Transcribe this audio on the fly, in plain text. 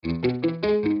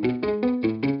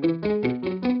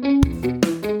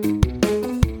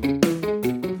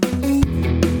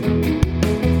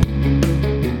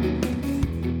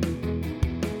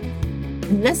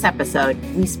this episode,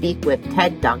 we speak with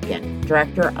Ted Duncan,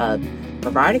 director of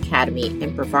Brevard Academy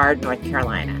in Brevard, North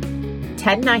Carolina.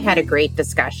 Ted and I had a great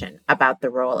discussion about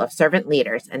the role of servant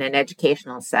leaders in an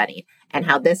educational setting and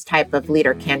how this type of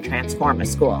leader can transform a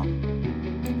school.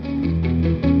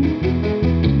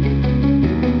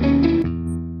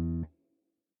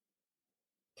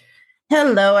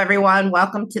 Hello, everyone.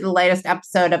 Welcome to the latest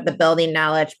episode of the Building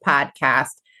Knowledge podcast.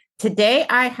 Today,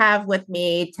 I have with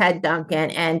me Ted Duncan,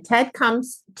 and Ted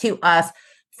comes to us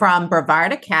from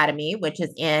Brevard Academy, which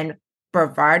is in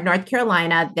Brevard, North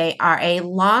Carolina. They are a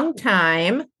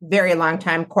very long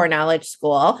time core knowledge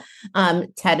school.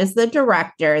 Ted is the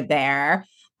director there,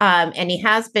 and he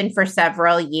has been for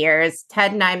several years.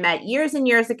 Ted and I met years and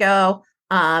years ago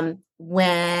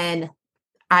when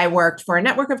I worked for a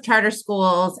network of charter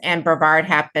schools, and Brevard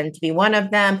happened to be one of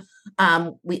them.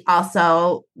 We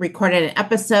also recorded an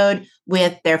episode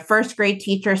with their first grade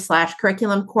teacher /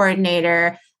 curriculum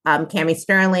coordinator, Cami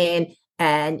Sterling.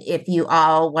 And if you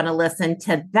all want to listen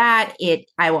to that,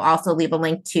 I will also leave a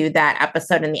link to that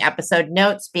episode in the episode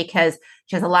notes, because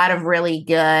she has a lot of really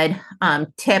good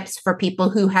tips for people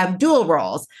who have dual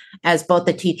roles as both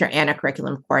a teacher and a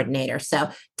curriculum coordinator. So,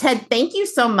 Ted, thank you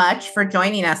so much for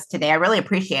joining us today. I really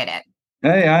appreciate it.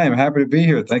 Hey, I am happy to be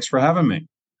here. Thanks for having me.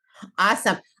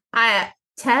 Awesome.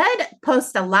 Ted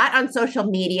posts a lot on social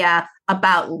media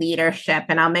about leadership,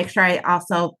 and I'll make sure I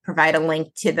also provide a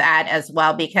link to that as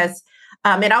well, because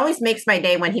it always makes my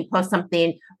day when he posts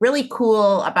something really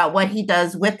cool about what he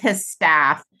does with his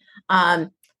staff.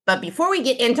 But before we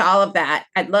get into all of that,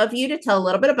 I'd love you to tell a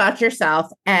little bit about yourself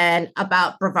and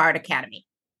about Brevard Academy.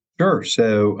 Sure.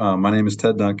 So my name is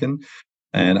Ted Duncan,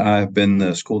 and I've been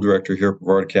the school director here at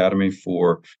Brevard Academy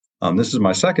for, this is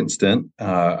my second stint.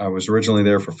 I was originally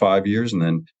there for 5 years and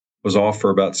then was off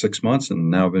for about 6 months, and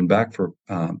now I've been back for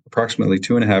approximately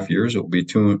 2.5 years. It will be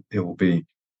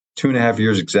 2.5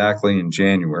 years exactly in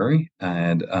January.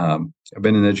 And I've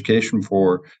been in education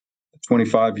for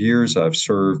 25 years. I've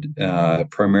served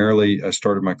primarily, I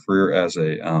started my career as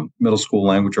a middle school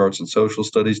language arts and social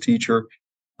studies teacher.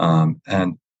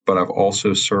 But I've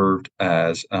also served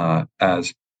as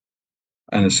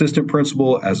an assistant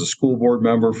principal, as a school board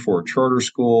member for a charter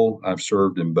school. I've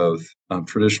served in both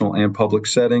traditional and public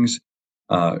settings,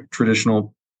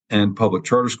 traditional and public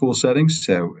charter school settings.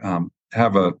 So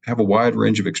have a wide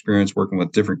range of experience working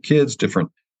with different kids,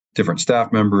 different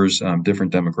staff members,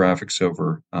 different demographics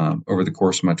over the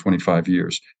course of my 25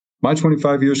 years. My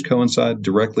 25 years coincide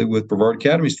directly with Brevard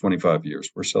Academy's 25 years.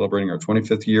 We're celebrating our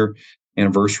 25th year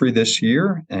anniversary this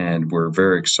year, and we're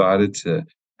very excited to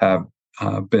have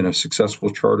been a successful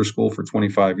charter school for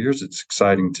 25 years. It's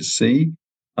exciting to see.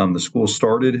 The school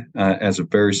started as a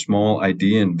very small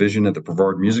idea and vision at the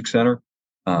Brevard Music Center,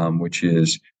 which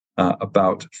is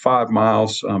about 5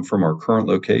 miles from our current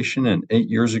location. And 8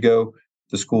 years ago,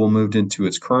 the school moved into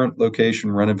its current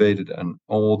location, renovated an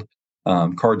old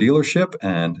car dealership,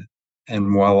 and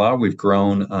voila, we've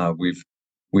grown.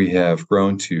 We have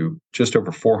grown to just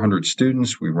over 400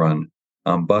 students. We run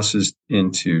buses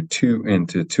into two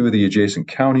of the adjacent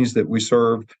counties that we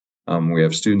serve. We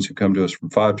have students who come to us from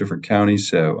 5 different counties.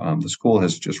 So the school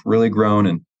has just really grown,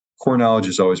 and core knowledge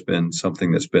has always been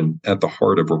something that's been at the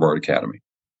heart of Brevard Academy.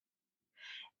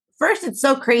 First, it's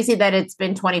so crazy that it's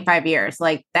been 25 years.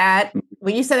 Like that,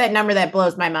 when you said that number, that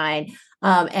blows my mind.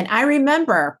 And I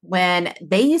remember when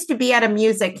they used to be at a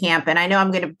music camp, and I know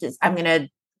I'm going to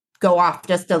go off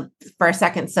for a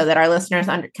second so that our listeners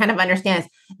kind of understand.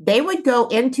 They would go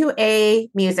into a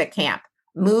music camp,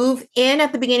 move in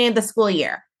at the beginning of the school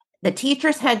year. The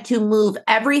teachers had to move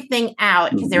everything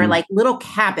out because they were like little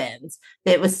cabins.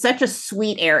 It was such a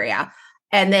sweet area.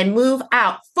 And then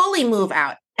fully move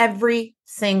out every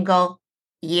single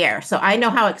year. So I know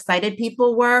how excited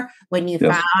people were when you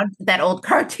found that old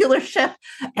car dealership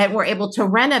and were able to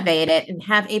renovate it and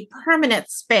have a permanent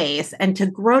space, and to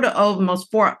grow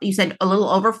to you said a little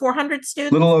over 400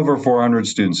 students? Little over 400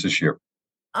 students this year.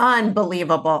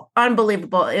 Unbelievable.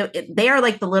 They are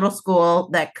like the little school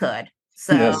that could.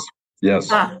 So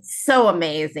yes. So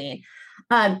amazing.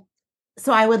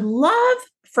 So I would love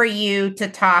for you to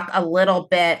talk a little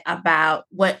bit about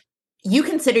what you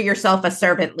consider yourself a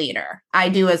servant leader. I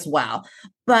do as well.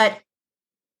 But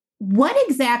what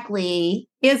exactly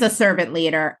is a servant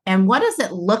leader, and what does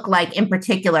it look like in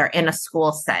particular in a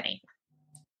school setting?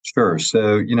 Sure.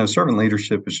 So, servant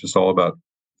leadership is just all about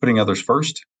putting others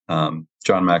first. John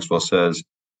Maxwell says,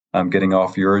 getting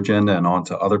off your agenda and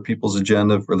onto other people's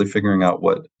agenda, really figuring out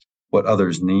what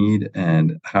others need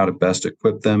and how to best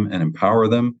equip them and empower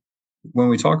them. When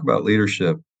we talk about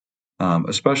leadership,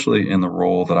 especially in the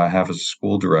role that I have as a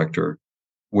school director,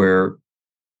 where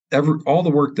all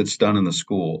the work that's done in the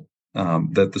school,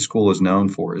 that the school is known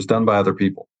for, is done by other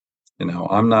people.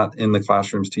 I'm not in the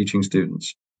classrooms teaching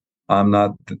students. I'm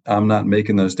not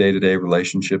making those day-to-day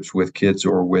relationships with kids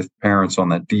or with parents on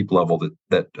that deep level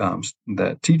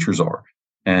that teachers are,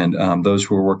 and those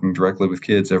who are working directly with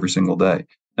kids every single day.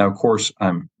 Now, of course,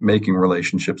 I'm making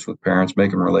relationships with parents,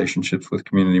 making relationships with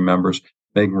community members,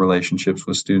 making relationships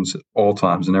with students at all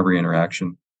times in every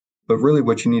interaction. But really,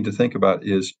 what you need to think about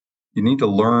is you need to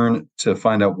learn to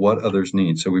find out what others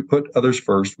need. So we put others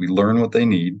first, we learn what they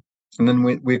need, and then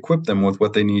we equip them with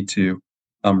what they need to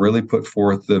really put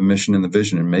forth the mission and the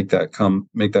vision and make that come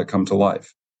to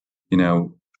life. You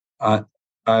know, I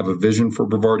I have a vision for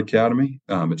Brevard Academy.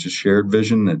 It's a shared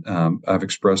vision that I've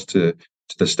expressed to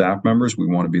the staff members. We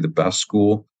want to be the best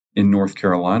school in North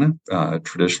Carolina,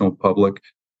 traditional, public,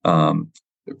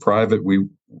 private. We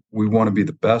want to be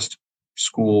the best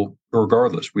school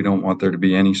regardless. We don't want there to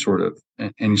be any sort of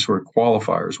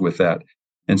qualifiers with that.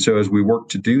 And so as we work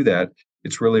to do that,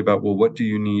 it's really about, well, what do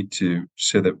you need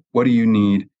what do you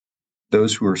need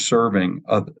those who are serving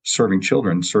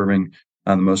children, serving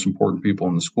the most important people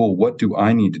in the school? What do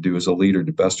I need to do as a leader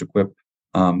to best equip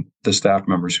the staff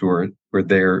members who are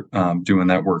there doing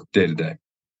that work day to day?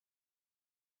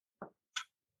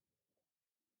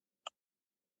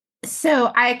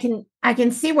 So I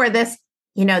can see where this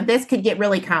could get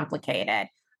really complicated.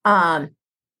 And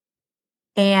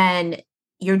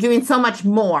you're doing so much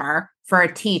more for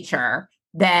a teacher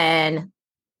than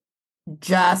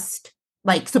just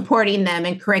like supporting them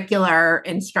in curricular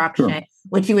instruction, Sure.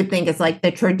 which you would think is like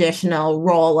the traditional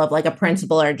role of like a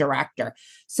principal or director.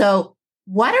 So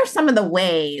what are some of the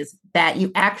ways that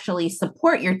you actually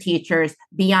support your teachers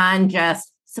beyond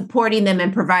just supporting them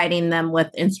and providing them with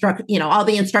all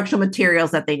the instructional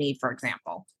materials that they need, for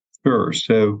example? Sure.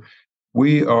 So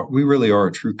we really are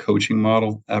a true coaching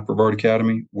model at Brevard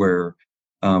Academy, where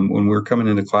when we're coming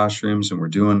into classrooms and we're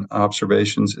doing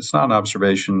observations, it's not an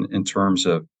observation in terms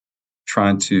of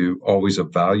trying to always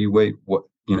evaluate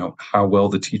how well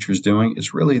the teacher's doing.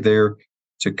 It's really there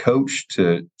to coach,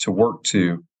 to work,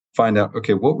 to find out,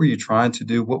 okay, what were you trying to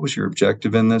do? What was your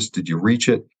objective in this? Did you reach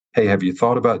it? Hey, have you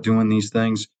thought about doing these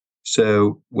things?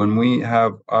 So when we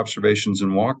have observations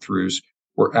and walkthroughs,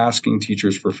 we're asking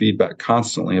teachers for feedback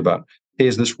constantly about, hey,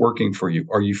 is this working for you?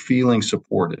 Are you feeling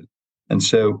supported? And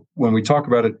so when we talk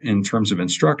about it in terms of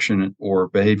instruction or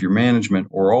behavior management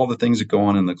or all the things that go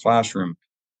on in the classroom,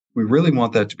 we really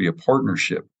want that to be a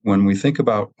partnership. When we think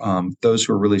about those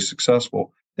who are really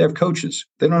successful, they have coaches.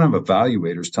 They don't have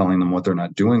evaluators telling them what they're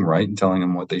not doing right and telling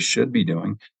them what they should be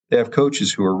doing. They have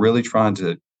coaches who are really trying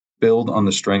to build on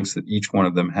the strengths that each one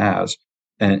of them has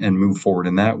and move forward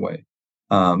in that way.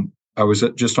 I was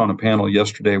just on a panel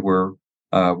yesterday where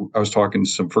I was talking to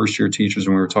some first-year teachers,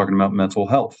 and we were talking about mental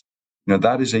health.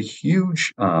 That is a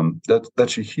huge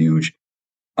that's a huge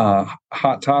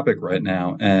hot topic right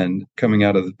now. And coming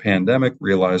out of the pandemic,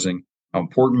 realizing how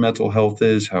important mental health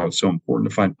is, how it's so important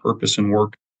to find purpose in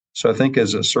work. So I think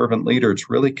as a servant leader, it's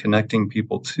really connecting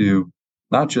people to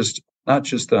not just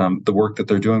the work that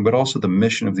they're doing, but also the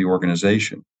mission of the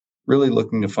organization. Really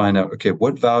looking to find out, okay,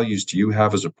 what values do you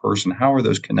have as a person? How are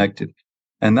those connected?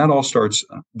 And that all starts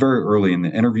very early in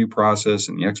the interview process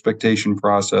and the expectation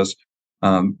process,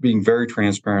 being very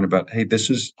transparent about, hey, this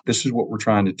is what we're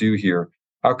trying to do here.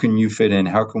 How can you fit in?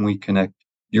 How can we connect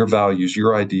your values,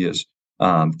 your ideas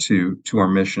to our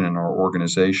mission and our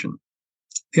organization?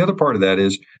 The other part of that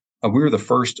is we were the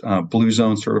first Blue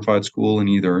Zone certified school in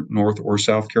either North or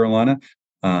South Carolina,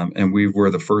 and we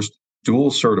were the first dual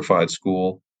certified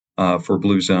school for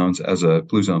Blue Zones as a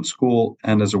Blue Zone school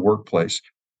and as a workplace.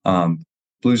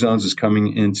 Blue Zones is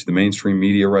coming into the mainstream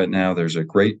media right now. There's a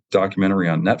great documentary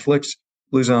on Netflix.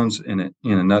 Blue Zones, in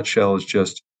a nutshell, is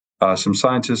just some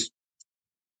scientists,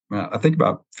 I think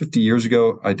about 50 years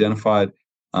ago, identified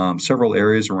several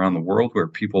areas around the world where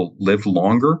people lived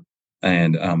longer,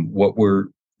 and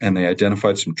they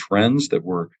identified some trends that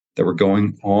were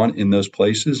going on in those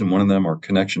places. And one of them are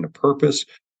connection to purpose,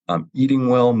 eating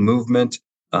well, movement,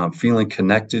 feeling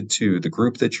connected to the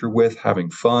group that you're with, having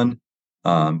fun,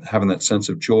 having that sense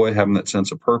of joy, having that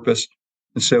sense of purpose.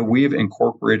 And so we've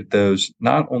incorporated those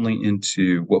not only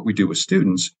into what we do with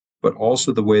students, but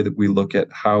also the way that we look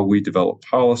at how we develop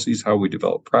policies, how we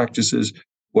develop practices,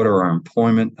 what are our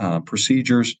employment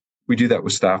procedures. We do that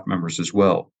with staff members as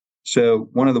well. So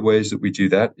one of the ways that we do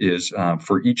that is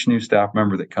for each new staff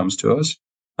member that comes to us,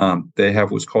 they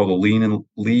have what's called a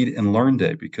lead and learn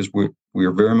day, because we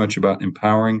are very much about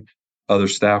empowering other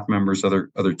staff members,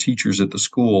 other teachers at the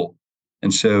school.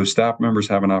 And so staff members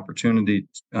have an opportunity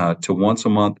to once a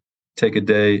month take a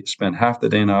day, spend half the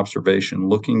day in observation,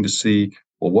 looking to see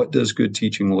well, what does good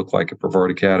teaching look like at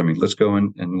Brevard Academy? Let's go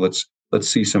in and let's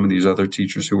see some of these other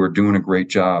teachers who are doing a great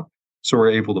job. So we're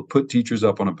able to put teachers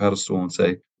up on a pedestal and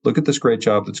say, look at this great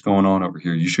job that's going on over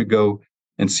here. You should go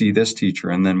and see this teacher.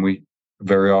 And then we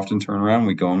very often turn around,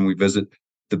 we go and we visit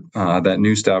that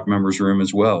new staff member's room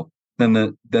as well. Then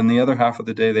the other half of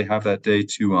the day, they have that day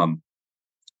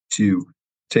to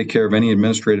take care of any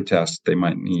administrative tasks they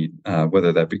might need,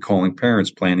 whether that be calling parents,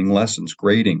 planning lessons,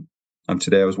 grading.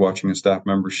 Today I was watching a staff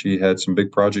member. She had some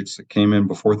big projects that came in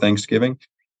before Thanksgiving,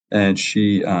 and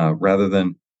she rather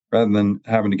than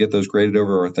having to get those graded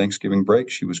over our Thanksgiving break,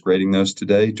 she was grading those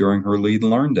today during her lead and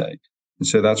learn day. And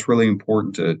so that's really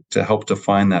important to help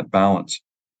define that balance.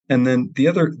 And then the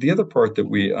other part that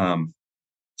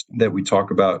we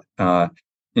talk about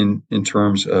in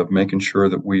terms of making sure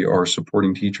that we are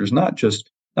supporting teachers, not just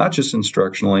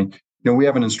instructionally. We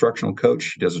have an instructional coach.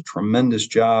 She does a tremendous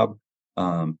job.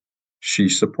 She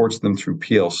supports them through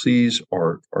PLCs.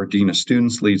 Our dean of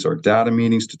students leads our data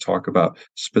meetings to talk about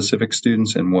specific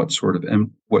students and what sort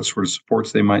of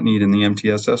supports they might need in the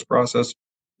MTSS process.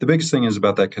 The biggest thing is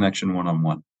about that connection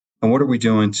one-on-one. And what are we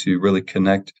doing to really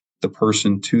connect the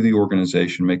person to the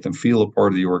organization, make them feel a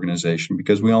part of the organization?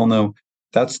 Because we all know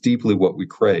that's deeply what we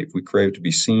crave. We crave to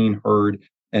be seen, heard,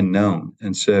 and known.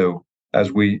 And so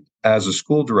as a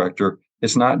school director,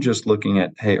 it's not just looking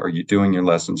at, hey, are you doing your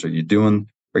lessons? Are you doing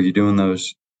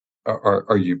those?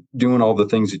 Are you doing all the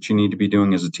things that you need to be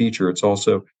doing as a teacher? It's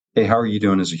also, hey, how are you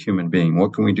doing as a human being?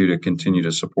 What can we do to continue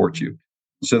to support you?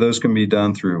 So those can be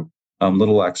done through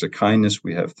little acts of kindness.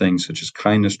 We have things such as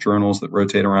kindness journals that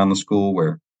rotate around the school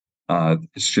where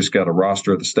it's just got a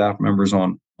roster of the staff members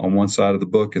on one side of the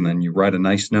book, and then you write a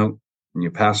nice note and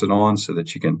you pass it on so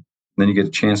that then you get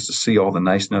a chance to see all the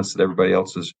nice notes that everybody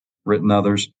else has written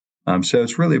others. So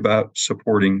it's really about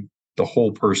supporting the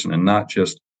whole person and not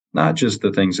just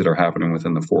the things that are happening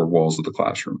within the four walls of the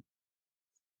classroom.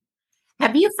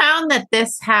 Have you found that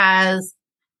this has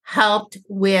helped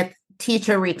with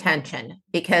teacher retention?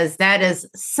 Because that is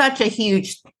such a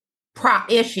huge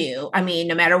issue. I mean,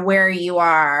 no matter where you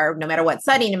are, no matter what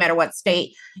setting, no matter what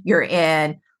state you're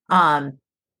in,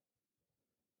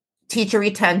 teacher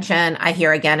retention, I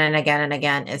hear again and again and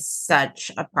again, is such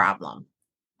a problem.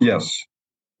 Yes.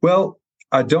 Well,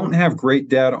 I don't have great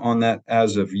data on that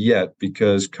as of yet,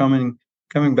 because coming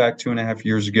back 2.5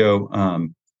 years ago,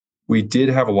 we did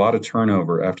have a lot of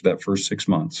turnover after that first 6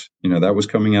 months. That was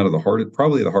coming out of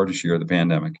probably the hardest year of the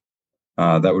pandemic.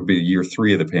 That would be year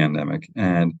 3 of the pandemic.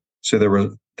 And so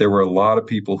there were a lot of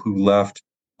people who left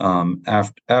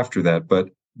after that, but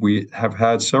we have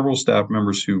had several staff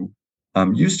members who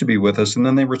used to be with us and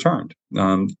then they returned.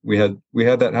 We had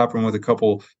that happen with a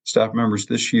couple staff members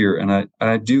this year, and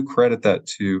I do credit that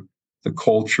to the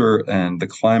culture and the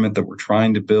climate that we're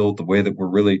trying to build, the way that we're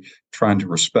really trying to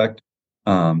respect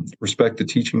the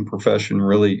teaching profession,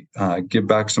 really give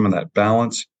back some of that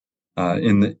balance.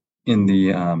 In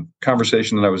the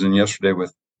conversation that I was in yesterday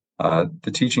with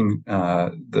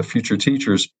the future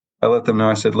teachers, I let them know,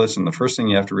 I said, listen, the first thing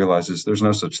you have to realize is there's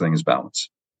no such thing as balance.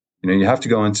 You have to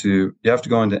go into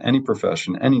any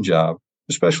profession, any job,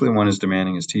 especially one as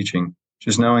demanding as teaching,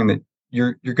 just knowing that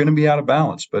you're going to be out of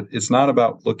balance. But it's not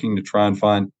about looking to try and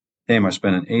find, hey, am I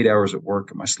spending 8 hours at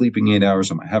work? Am I sleeping 8 hours?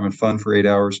 Am I having fun for 8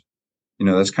 hours?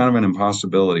 That's kind of an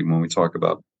impossibility when we talk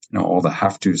about, all the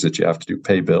have-tos that you have to do: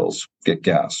 pay bills, get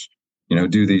gas,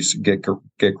 do these, get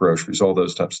groceries, all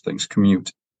those types of things,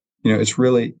 commute. It's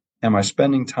really, am I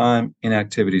spending time in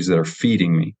activities that are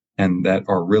feeding me and that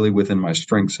are really within my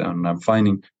strength zone? And I'm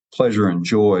finding pleasure and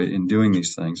joy in doing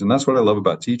these things. And that's what I love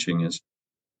about teaching is,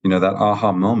 that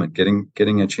aha moment,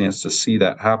 getting a chance to see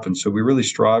that happen. So we really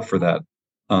strive for that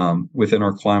within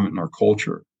our climate and our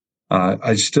culture.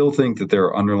 I still think that there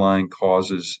are underlying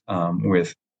causes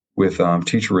with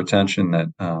teacher retention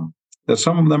that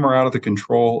some of them are out of the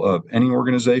control of any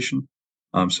organization.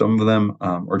 Some of them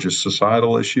are just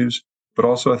societal issues. But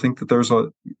also, I think that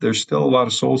there's still a lot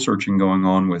of soul searching going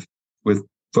on with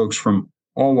folks from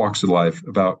all walks of life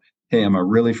about, hey, am I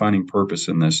really finding purpose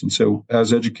in this? And so,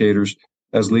 as educators,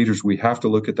 as leaders, we have to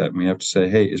look at that and we have to say,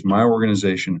 hey, is my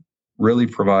organization really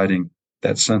providing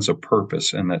that sense of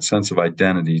purpose and that sense of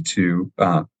identity to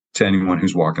anyone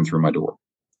who's walking through my door?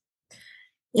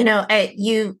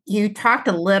 You talked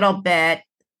a little bit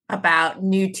about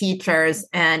new teachers,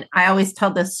 and I always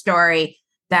tell this story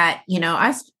that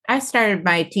I started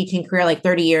my teaching career like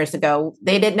 30 years ago.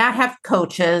 They did not have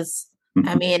coaches. Mm-hmm.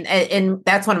 I mean, and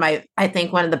that's I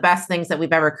think one of the best things that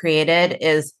we've ever created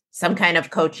is some kind of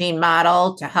coaching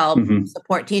model to help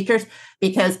support teachers,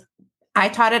 because I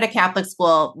taught at a Catholic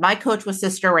school. My coach was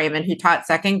Sister Raven, who taught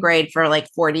second grade for like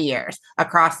 40 years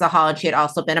across the hall. And she had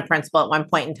also been a principal at one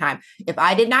point in time. If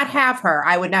I did not have her,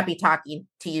 I would not be talking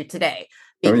to you today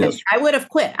Oh, because yes. I would have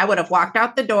quit. I would have walked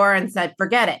out the door and said,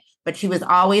 forget it. But she was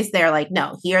always there, like,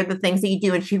 no, here are the things that you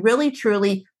do. And she really,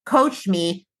 truly coached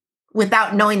me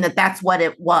without knowing that that's what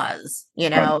it was.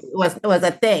 Right. It was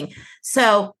a thing.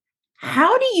 So,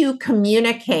 how do you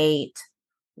communicate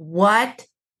what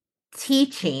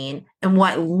teaching and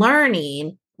what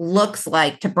learning looks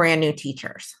like to brand new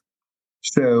teachers?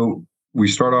 So we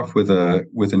start off with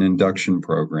an induction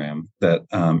program that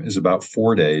is about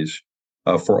 4 days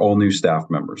for all new staff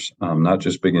members, not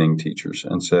just beginning teachers.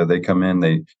 And so they come in,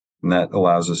 and that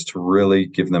allows us to really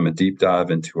give them a deep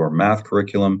dive into our math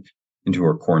curriculum, into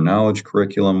our core knowledge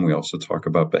curriculum. We also talk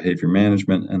about behavior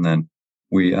management, and then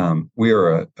we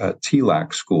are a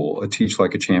TLAC school, a Teach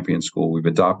Like a Champion school. We've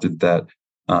adopted that.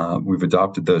 We've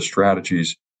adopted those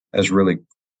strategies as really,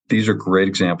 these are great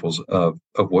examples of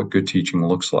what good teaching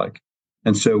looks like.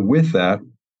 And so with that,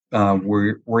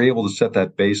 we're able to set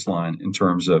that baseline in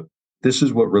terms of this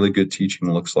is what really good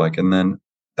teaching looks like. And then,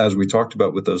 as we talked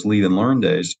about with those lead and learn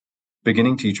days,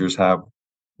 beginning teachers have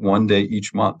 1 day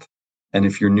each month. And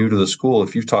if you're new to the school,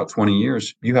 if you've taught 20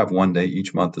 years, you have 1 day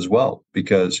each month as well,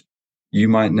 because you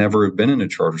might never have been in a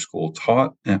charter school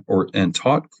taught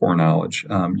core knowledge.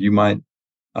 You might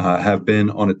have been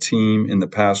on a team in the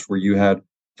past where you had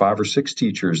 5 or 6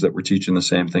 teachers that were teaching the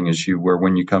same thing as you, where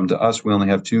when you come to us, we only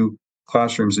have 2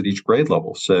 classrooms at each grade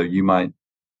level. So you might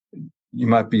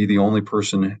be the only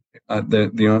person,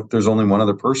 there's only one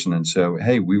other person. And so,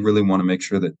 hey, we really want to make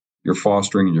sure that you're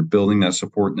fostering and you're building that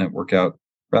support network out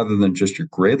rather than just your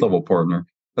grade level partner.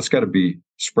 That's got to be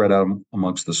spread out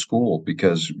amongst the school,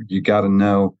 because you got to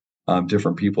know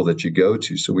different people that you go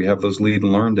to. So we have those lead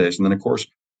and learn days. And then, of course,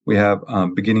 we have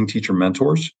beginning teacher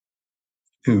mentors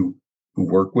who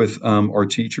work with our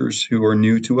teachers who are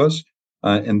new to us.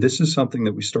 And this is something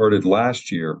that we started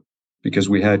last year because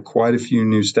we had quite a few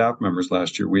new staff members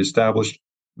last year. We established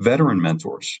veteran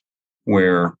mentors,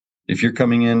 where if you're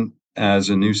coming in as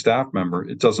a new staff member,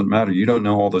 it doesn't matter. You don't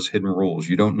know all those hidden rules.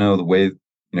 You don't know the way,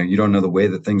 you don't know the way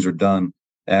that things are done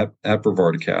at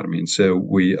Brevard Academy. And so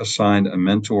we assigned a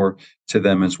mentor to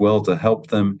them as well to help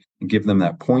them and give them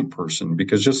that point person.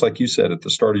 Because just like you said, at the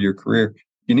start of your career,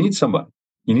 you need somebody.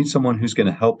 You need someone who's going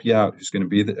to help you out, who's going to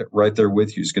be right there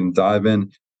with you, who's going to dive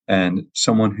in, and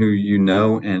someone who you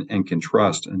know and can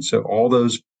trust. And so all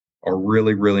those are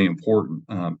really, really important.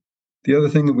 The other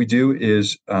thing that we do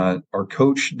is our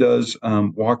coach does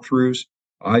walkthroughs.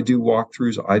 I do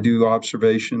walkthroughs. I do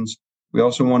observations. We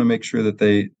also want to make sure that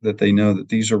they know that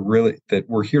these are really, that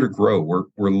we're here to grow.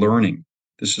 We're learning.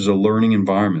 This is a learning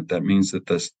environment. That means that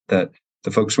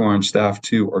the folks who are on staff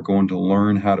too are going to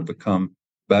learn how to become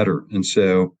better. And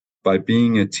so by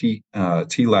being a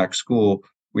TLAC school,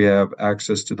 we have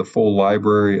access to the full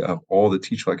library of all the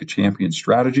Teach Like a Champion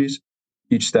strategies.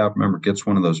 Each staff member gets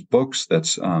one of those books.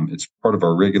 It's part of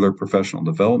our regular professional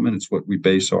development. It's what we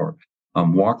base our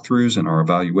walkthroughs and our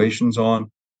evaluations on.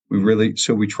 We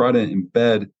try to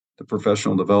embed the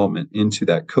professional development into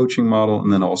that coaching model,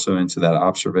 and then also into that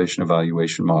observation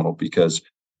evaluation model, because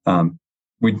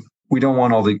we don't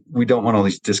want all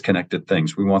these disconnected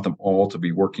things. We want them all to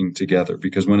be working together,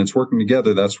 because when it's working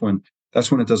together, that's when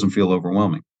it doesn't feel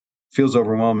overwhelming. It feels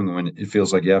overwhelming when it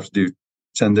feels like you have to do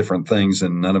 10 different things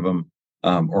and none of them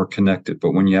are connected.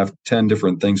 But when you have 10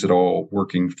 different things that are all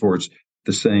working towards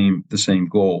the same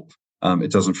goal,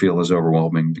 it doesn't feel as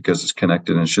overwhelming because it's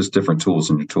connected and it's just different tools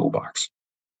in your toolbox.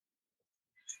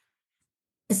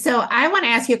 So I want to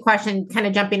ask you a question, kind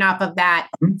of jumping off of that.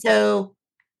 Mm-hmm. So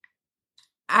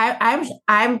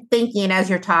I'm thinking as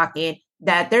you're talking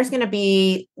that there's going to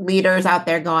be leaders out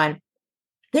there going,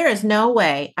 there is no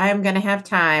way I'm going to have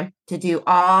time to do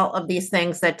all of these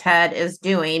things that Ted is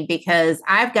doing, because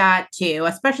I've got to,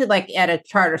 especially like at a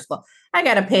charter school, I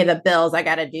got to pay the bills. I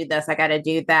got to do this. I got to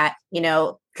do that.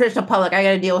 Traditional public, I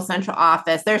got to deal with central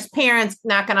office. There's parents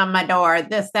knocking on my door,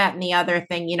 this, that, and the other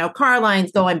thing, car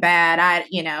lines going bad.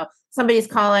 Somebody's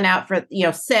calling out for,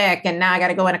 sick, and now I got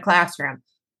to go in a classroom.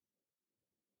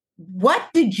 What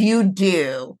did you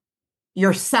do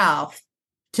yourself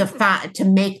to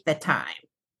make the time?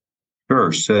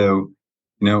 Sure. So,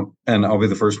 and I'll be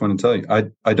the first one to tell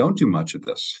you, I don't do much of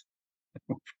this.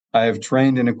 I have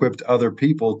trained and equipped other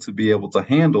people to be able to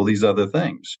handle these other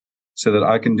things so that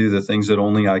I can do the things that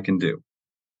only I can do.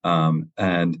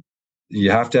 And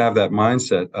you have to have that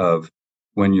mindset of,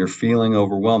 when you're feeling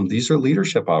overwhelmed, these are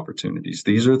leadership opportunities.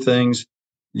 These are things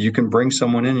you can bring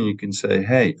someone in and you can say,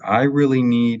 hey, I really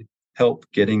need help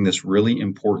getting this really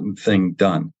important thing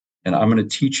done. and I'm going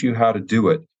to teach you how to do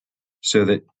it so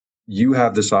that you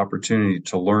have this opportunity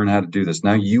to learn how to do this.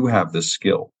 Now you have this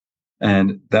skill.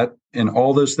 And that, and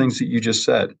all those things that you just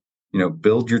said,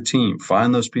 build your team,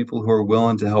 find those people who are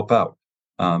willing to help out.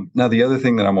 Now, the other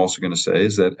thing that I'm also going to say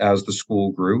is that as the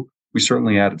school grew, we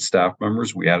certainly added staff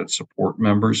members, we added support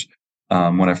members.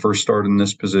 When I first started in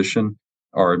this position,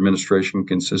 our administration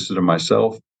consisted of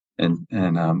myself and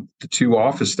the two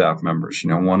office staff members.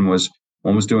 One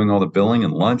was doing all the billing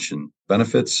and lunch and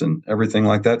benefits and everything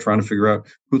like that, trying to figure out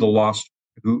who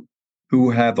who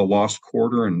had the lost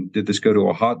quarter and did this go to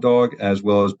a hot dog, as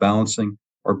well as balancing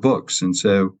our books. And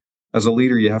so as a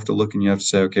leader, you have to look and you have to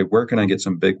say, okay, where can I get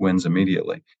some big wins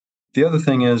immediately? The other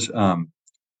thing is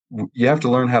you have to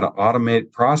learn how to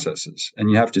automate processes, and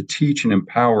you have to teach and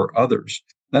empower others.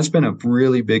 That's been a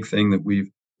really big thing that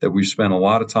we've spent a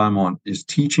lot of time on, is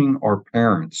teaching our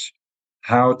parents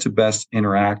how to best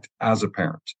interact as a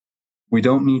parent. We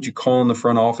don't need you calling the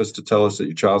front office to tell us that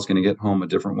your child's going to get home a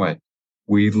different way.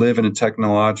 We live in a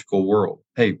technological world.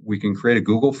 Hey, we can create a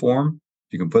Google form.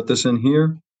 You can put this in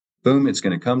here. Boom, it's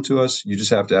going to come to us. You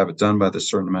just have to have it done by this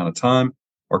certain amount of time.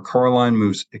 Our car line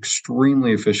moves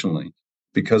extremely efficiently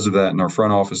because of that, and our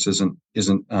front office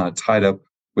isn't tied up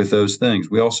with those things.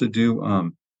 We also do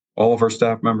all of our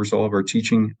staff members, all of our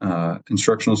teaching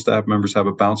instructional staff members have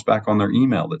a bounce back on their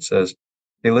email that says,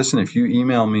 hey, listen, if you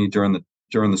email me during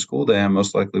the school day, I'm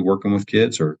most likely working with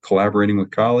kids or collaborating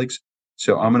with colleagues.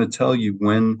 So I'm going to tell you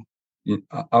when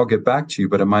I'll get back to you,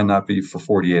 but it might not be for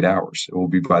 48 hours. It will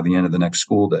be by the end of the next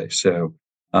school day. So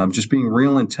just being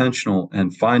real intentional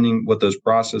and finding what those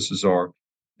processes are.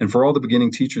 And for all the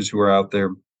beginning teachers who are out there,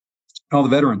 all the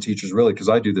veteran teachers, really, because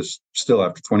I do this still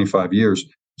after 25 years.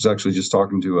 I was actually just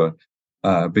talking to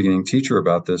a beginning teacher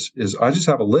about this, is I just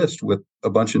have a list with a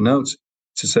bunch of notes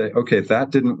to say, okay, that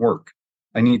didn't work.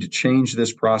 I need to change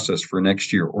this process for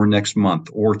next year or next month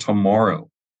or tomorrow.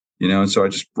 And so I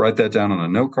just write that down on a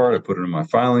note card. I put it in my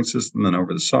filing system. And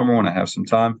over the summer, when I have some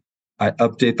time, I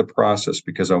update the process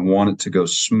because I want it to go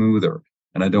smoother,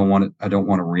 and I don't want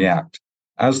to react.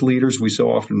 As leaders, we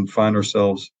so often find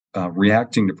ourselves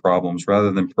reacting to problems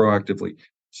rather than proactively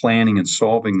planning and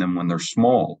solving them when they're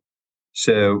small.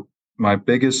 So my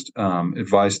biggest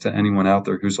advice to anyone out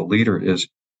there who's a leader is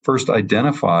first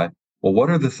identify, well, what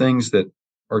are the things that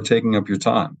are taking up your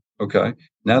time? Okay.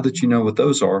 Now that you know what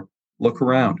those are, look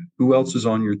around. Who else is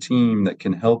on your team that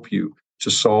can help you to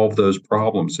solve those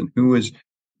problems? And who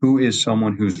is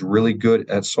someone who's really good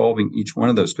at solving each one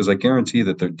of those? Because I guarantee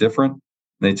that they're different.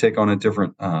 They take on a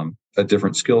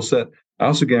different skill set. I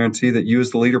also guarantee that you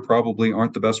as the leader probably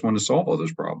aren't the best one to solve all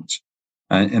those problems.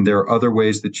 And there are other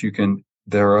ways that you can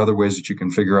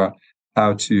figure out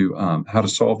how to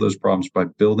solve those problems by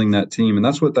building that team. And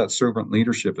that's what that servant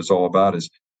leadership is all about, is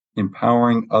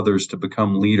empowering others to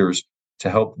become leaders, to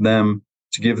help them,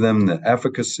 to give them the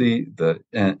efficacy,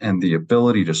 and the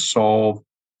ability to solve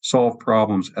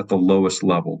problems at the lowest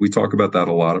level. We talk about that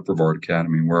a lot at Brevard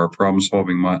Academy, where our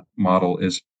problem-solving model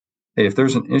is, hey, if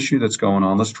there's an issue that's going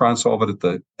on, let's try and solve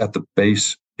it at the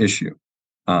base issue,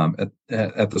 at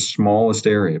the smallest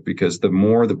area, because the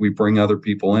more that we bring other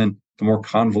people in, the more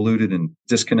convoluted and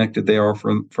disconnected they are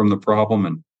from the problem.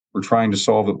 And we're trying to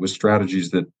solve it with strategies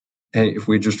that, hey, if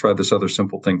we just tried this other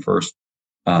simple thing first,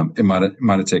 it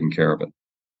might have taken care of it.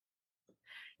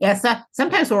 Yeah, so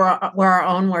sometimes we're our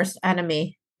own worst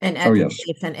enemy in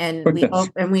education, and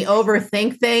we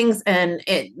overthink things and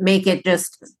make it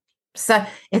just so.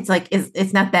 It's like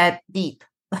it's not that deep.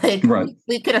 Like right.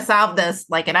 we could have solved this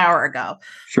like an hour ago.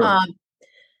 Sure.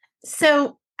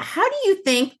 So how do you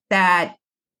think that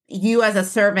you as a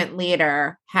servant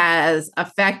leader has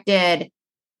affected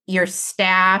your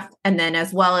staff, and then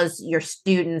as well as your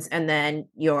students, and then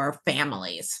your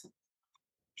families?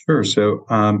 Sure. So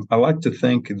I like to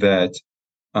think that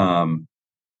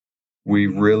we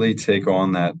really take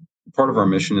on that. Part of our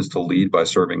mission is to lead by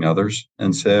serving others.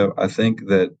 And so I think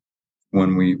that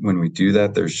when we do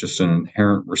that, there's just an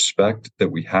inherent respect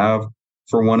that we have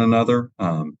for one another.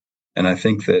 And I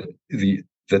think that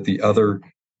the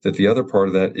other part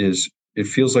of that is, it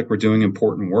feels like we're doing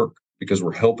important work because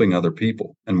we're helping other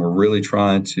people, and we're really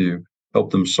trying to help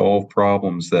them solve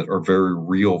problems that are very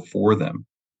real for them.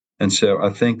 And so I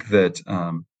think that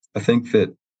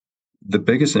the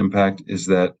biggest impact is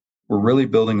that we're really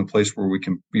building a place where we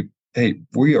can be, hey,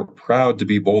 we are proud to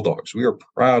be Bulldogs. We are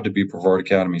proud to be Brevard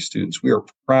Academy students. We are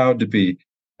proud to be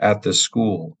at this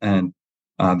school. And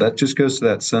that just goes to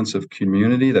that sense of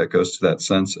community. That goes to that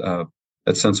sense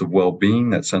of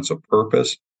well-being, that sense of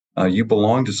purpose. You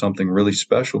belong to something really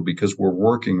special because we're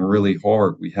working really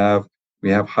hard. We have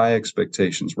high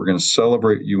expectations. We're going to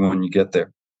celebrate you when you get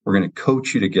there. We're going to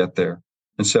coach you to get there.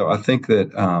 And so I think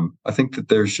that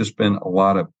there's just been a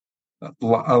lot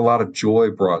of joy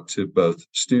brought to both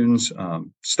students,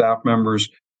 staff members,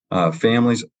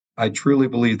 families. I truly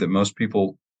believe that most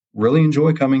people really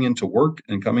enjoy coming into work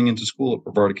and coming into school at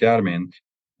Brevard Academy. And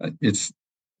it's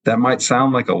that might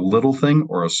sound like a little thing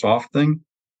or a soft thing,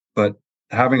 but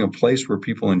having a place where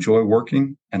people enjoy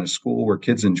working and a school where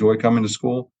kids enjoy coming to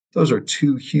school, those are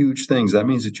two huge things. That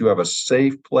means that you have a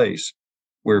safe place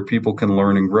where people can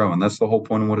learn and grow. And that's the whole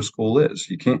point of what a school is.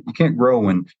 You can't grow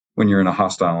when you're in a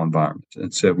hostile environment.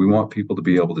 And so we want people to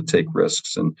be able to take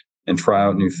risks and try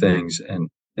out new things and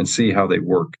see how they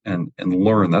work and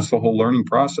learn. That's the whole learning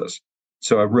process.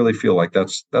 So I really feel like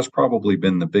that's probably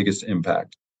been the biggest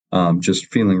impact.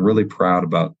 Just feeling really proud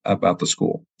about the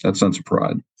school, that sense of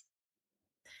pride.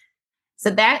 So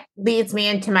that leads me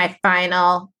into my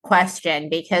final question,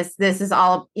 because this is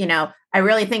all, I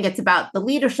really think it's about the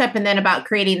leadership and then about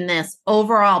creating this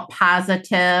overall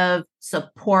positive,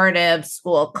 supportive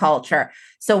school culture.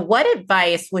 So what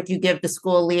advice would you give to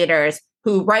school leaders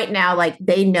who right now, like,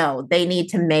 they know they need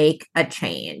to make a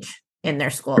change in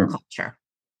their school culture?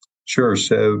 Sure.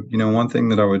 So, one thing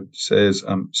that I would say is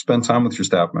spend time with your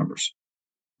staff members.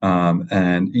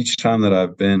 And each time that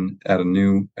I've been at a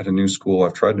new school,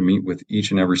 I've tried to meet with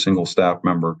each and every single staff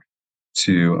member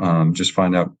to just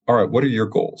find out, all right, what are your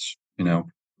goals?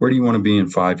 Where do you want to be in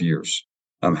 5 years?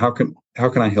 How can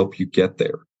I help you get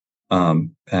there?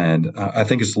 And I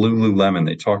think it's Lululemon.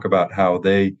 They talk about how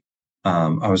they.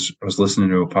 I was listening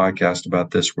to a podcast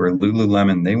about this where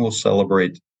Lululemon, they will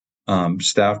celebrate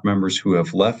staff members who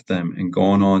have left them and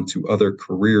gone on to other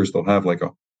careers. They'll have like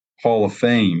a Hall of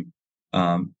Fame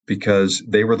because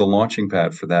they were the launching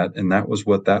pad for that. And that was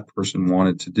what that person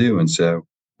wanted to do. And so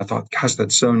I thought, gosh,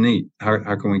 that's so neat.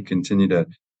 How can we continue to,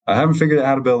 I haven't figured out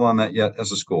how to build on that yet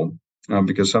as a school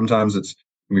because sometimes it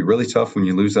can be really tough when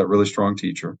you lose that really strong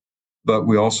teacher. But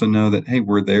we also know that, hey,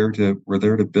 we're there to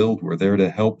build, we're there to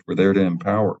help, we're there to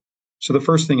empower. So the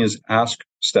first thing is ask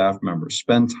staff members,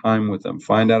 spend time with them,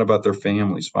 find out about their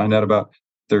families, find out about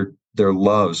their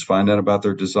loves, find out about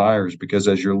their desires, because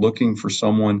as you're looking for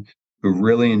someone who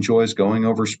really enjoys going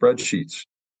over spreadsheets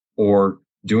or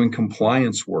doing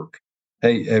compliance work,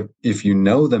 hey, if you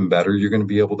know them better, you're going to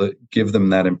be able to give them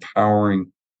that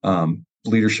empowering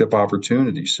leadership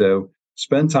opportunity. So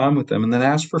spend time with them and then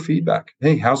ask for feedback.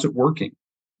 Hey, how's it working?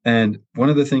 And one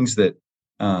of the things that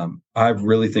I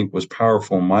really think was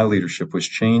powerful in my leadership was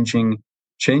changing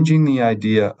the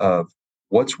idea of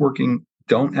what's working.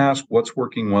 Don't ask what's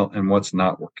working well and what's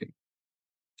not working.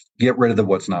 Get rid of the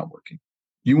what's not working.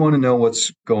 You want to know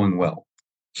what's going well.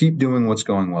 Keep doing what's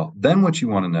going well. Then what you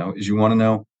want to know is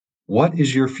what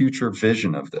is your future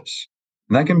vision of this?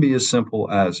 And that can be as simple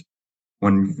as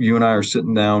when you and I are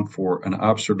sitting down for an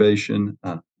observation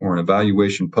or an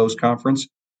evaluation post-conference,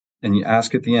 and you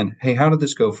ask at the end, hey, how did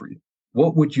this go for you?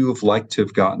 What would you have liked to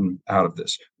have gotten out of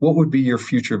this? What would be your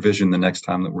future vision the next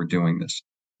time that we're doing this?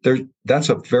 That's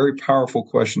a very powerful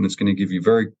question that's going to give you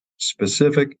very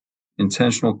specific,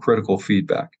 intentional, critical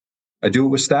feedback. I do it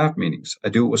with staff meetings. I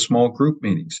do it with small group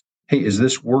meetings. Hey, is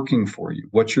this working for you?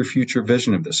 What's your future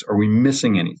vision of this? Are we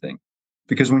missing anything?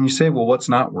 Because when you say, well, what's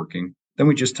not working? Then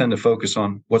we just tend to focus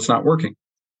on what's not working.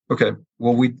 Okay,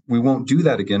 well, we won't do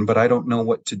that again, but I don't know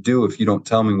what to do if you don't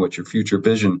tell me what your future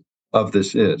vision of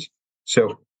this is.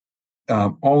 So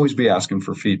always be asking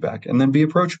for feedback and then be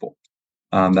approachable.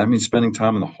 That means spending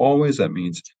time in the hallways. That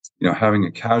means, having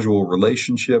a casual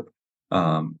relationship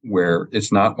where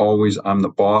it's not always I'm the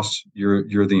boss,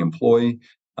 you're the employee.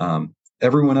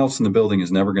 Everyone else in the building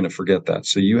is never going to forget that.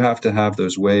 So you have to have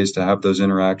those ways to have those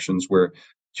interactions where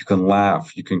you can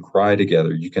laugh, you can cry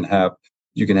together, you can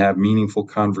have meaningful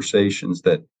conversations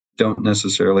that don't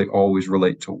necessarily always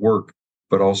relate to work,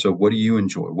 but also what do you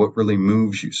enjoy? What really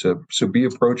moves you? So be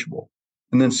approachable.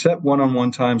 And then set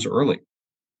one-on-one times early,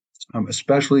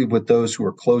 especially with those who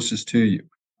are closest to you.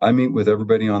 I meet with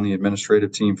everybody on the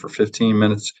administrative team for 15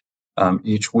 minutes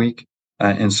each week.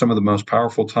 And some of the most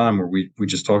powerful time where we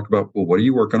just talk about, well, what are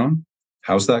you working on?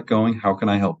 How's that going? How can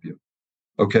I help you?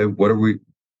 Okay,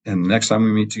 and the next time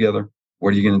we meet together, what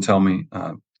are you going to tell me?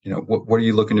 What are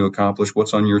you looking to accomplish?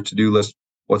 What's on your to-do list?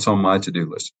 What's on my to-do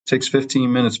list? It takes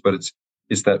 15 minutes, but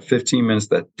it's that 15 minutes,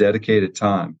 that dedicated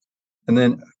time. And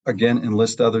then again,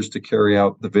 enlist others to carry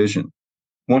out the vision.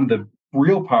 One of the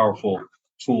real powerful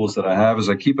tools that I have is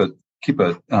I keep a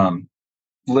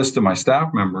list of my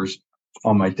staff members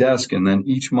on my desk. And then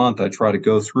each month I try to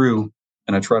go through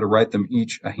and I try to write them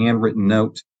each a handwritten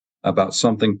note about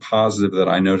something positive that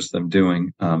I noticed them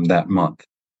doing that month.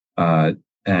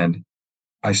 And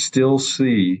I still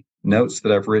see notes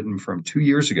that I've written from 2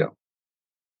 years ago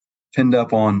pinned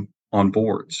up on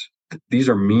boards. These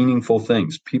are meaningful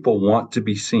things. People want to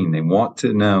be seen. They want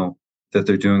to know that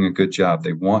they're doing a good job.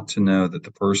 They want to know that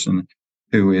the person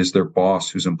who is their boss,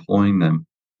 who's employing them,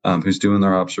 who's doing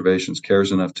their observations,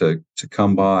 cares enough to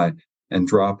come by and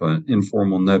drop an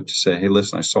informal note to say, "Hey,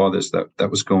 listen, I saw this.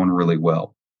 That was going really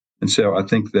well." And so I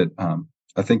think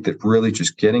that really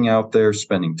just getting out there,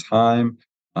 spending time,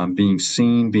 being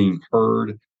seen, being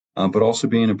heard, but also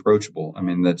being approachable. I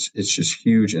mean, it's just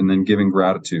huge. And then giving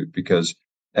gratitude, because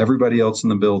everybody else in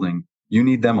the building, you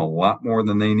need them a lot more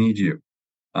than they need you.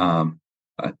 Um,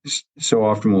 so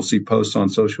often we'll see posts on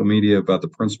social media about the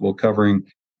principal covering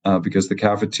because the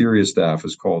cafeteria staff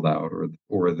is called out,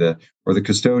 or the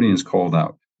custodians called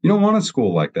out. You don't want a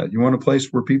school like that. You want a place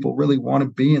where people really want to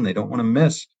be and they don't want to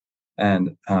miss.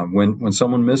 And when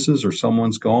someone misses or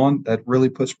someone's gone, that really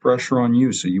puts pressure on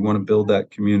you. So you want to build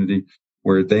that community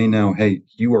where they know, hey,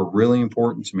 you are really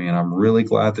important to me, and I'm really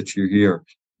glad that you're here.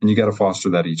 And you got to foster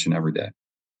that each and every day.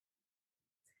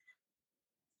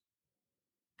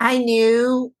 I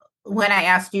knew when I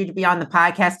asked you to be on the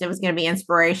podcast, it was going to be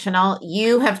inspirational.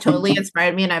 You have totally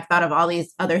inspired me. And I've thought of all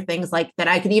these other things like that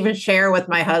I could even share with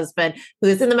my husband,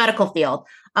 who's in the medical field.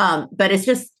 But it's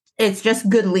just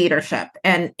good leadership,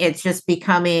 and it's just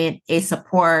becoming a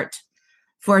support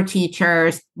for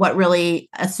teachers, what really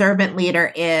a servant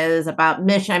leader is about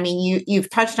mission. I mean, you've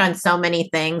touched on so many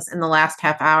things in the last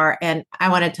half hour, and I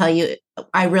want to tell you,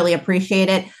 I really appreciate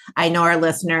it. I know our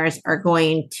listeners are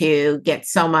going to get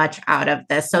so much out of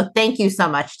this. So thank you so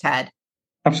much, Ted.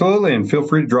 Absolutely. And feel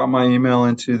free to drop my email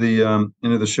into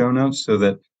the show notes so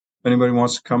that if anybody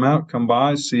wants to come out, come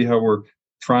by, see how we're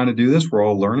trying to do this. We're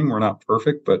all learning. We're not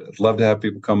perfect, but I'd love to have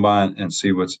people come by and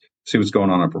see what's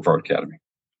going on at Brevard Academy.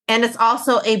 And it's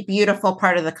also a beautiful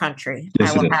part of the country,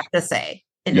 yes, I will have to say.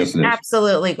 It yes, is it is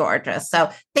absolutely gorgeous.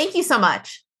 So thank you so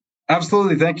much.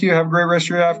 Absolutely. Thank you. Have a great rest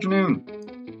of your afternoon.